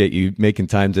appreciate you making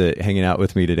time to hanging out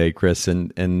with me today, Chris.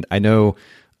 And I know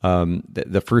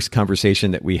the first conversation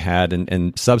that we had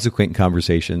and subsequent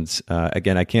conversations,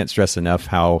 again, I can't stress enough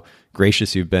how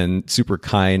gracious you've been, super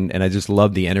kind, and I just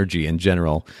love the energy in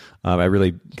general. I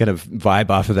really kind of vibe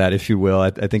off of that, if you will.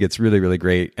 I think it's really, really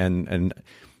great. And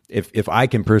if I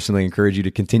can personally encourage you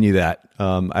to continue that,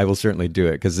 I will certainly do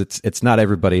it, because it's not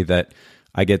everybody that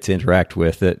I get to interact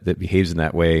with that behaves in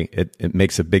that way. It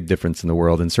makes a big difference in the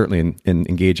world, and certainly in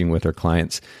engaging with our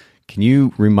clients. Can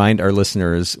you remind our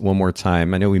listeners one more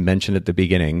time? I know we mentioned at the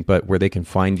beginning, but where they can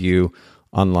find you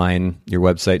online, your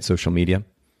website, social media?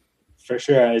 For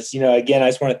sure. Again, I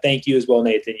just want to thank you as well,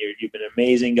 Nathan. You've been an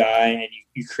amazing guy, and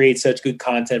you create such good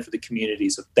content for the community.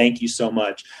 So thank you so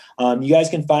much. You guys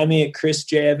can find me at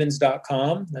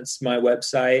chrisjevans.com. That's my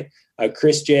website.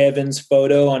 Chris J. Evans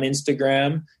Photo on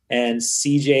Instagram, and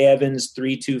CJ Evans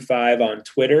 325 on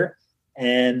Twitter.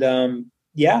 And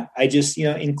I just,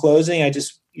 in closing, I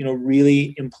just,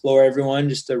 really implore everyone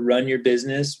just to run your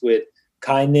business with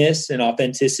kindness and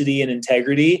authenticity and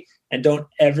integrity. And don't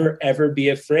ever, ever be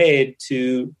afraid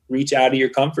to reach out of your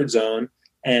comfort zone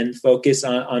and focus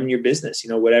on your business,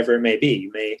 whatever it may be.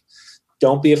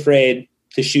 Don't be afraid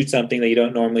to shoot something that you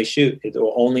don't normally shoot. It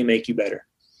will only make you better.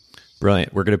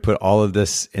 Brilliant. We're going to put all of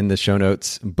this in the show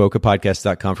notes,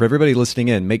 bokehpodcast.com. For everybody listening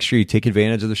in, make sure you take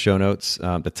advantage of the show notes,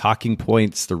 the talking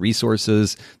points, the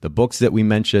resources, the books that we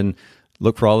mention.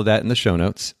 Look for all of that in the show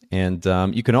notes. And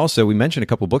you can also, we mentioned a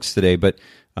couple books today, but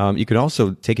you can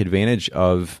also take advantage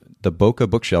of the Bokeh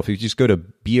Bookshelf. You just go to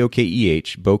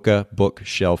BOKEH,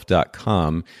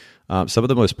 bokehbookshelf.com. Some of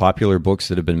the most popular books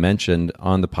that have been mentioned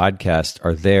on the podcast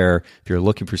are there. If you're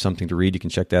looking for something to read, you can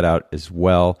check that out as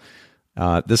well.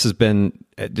 This has been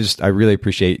I really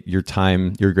appreciate your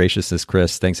time, your graciousness,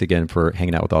 Chris. Thanks again for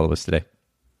hanging out with all of us today.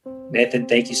 Nathan,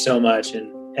 thank you so much.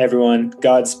 And everyone,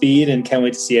 Godspeed, and can't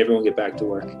wait to see everyone get back to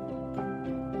work.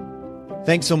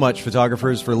 Thanks so much,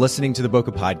 photographers, for listening to the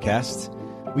Bokeh Podcast.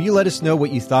 Will you let us know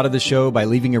what you thought of the show by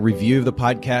leaving a review of the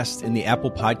podcast in the Apple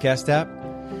Podcast app?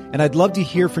 And I'd love to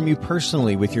hear from you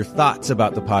personally with your thoughts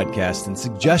about the podcast and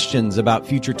suggestions about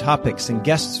future topics and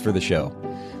guests for the show.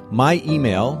 My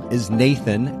email is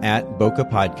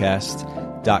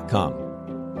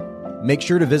nathan@bokehpodcast.com. Make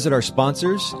sure to visit our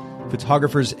sponsors,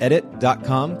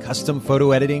 photographersedit.com, custom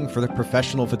photo editing for the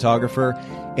professional photographer,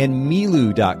 and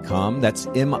Miilu.com, that's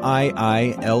MIILU.com,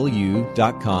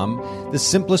 the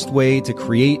simplest way to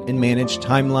create and manage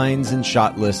timelines and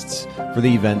shot lists for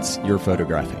the events you're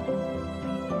photographing.